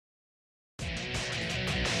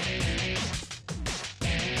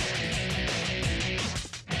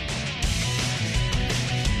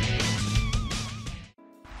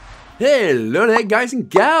Hello there guys and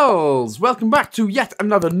gals! Welcome back to yet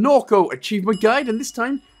another Norco achievement guide, and this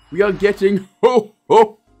time we are getting ho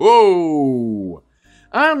ho ho!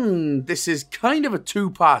 And this is kind of a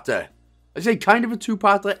two-parter. I say kind of a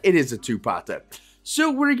two-parter, it is a two-parter.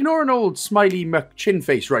 So we're ignoring old Smiley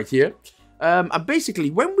McChinface right here. And basically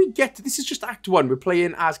when we get to, this is just Act 1, we're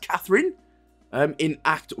playing as Catherine in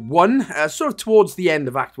Act 1, sort of towards the end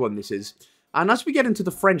of Act 1 this is. And as we get into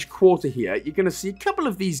the French Quarter here, you're going to see a couple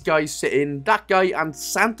of these guys sitting, that guy and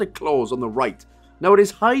Santa Claus on the right. Now, it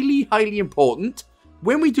is highly, highly important,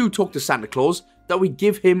 when we do talk to Santa Claus, that we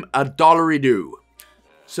give him a $1-y-do.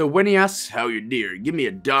 So when he asks, how you dear, give me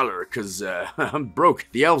 $1, because I'm broke,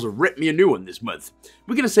 the elves have ripped me a new one this month.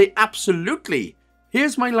 We're going to say, absolutely,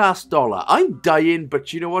 here's my last $1. I'm dying,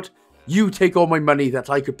 but you know what? You take all my money that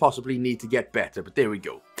I could possibly need to get better, but there we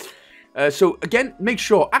go. So again, make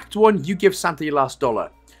sure, Act 1, you give Santa your last $1.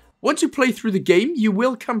 Once you play through the game, you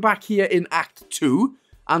will come back here in Act 2,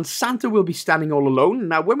 and Santa will be standing all alone.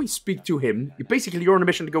 Now, when we speak to him, you're on a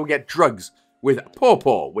mission to go get drugs with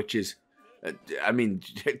Paw, which is, yeah,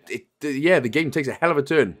 the game takes a hell of a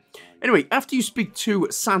turn. Anyway, after you speak to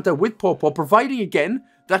Santa with Paw, providing again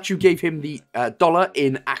that you gave him the $1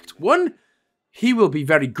 in Act 1, he will be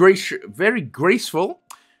very graceful.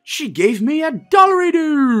 She gave me a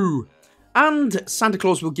 $1-y-do! And Santa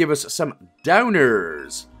Claus will give us some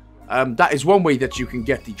downers. That is one way that you can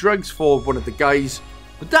get the drugs for one of the guys.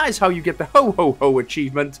 But that is how you get the ho-ho-ho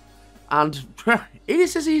achievement. And it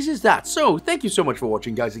is as easy as that. So, thank you so much for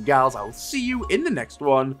watching, guys and gals. I'll see you in the next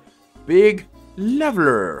one. Big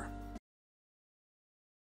Leveler.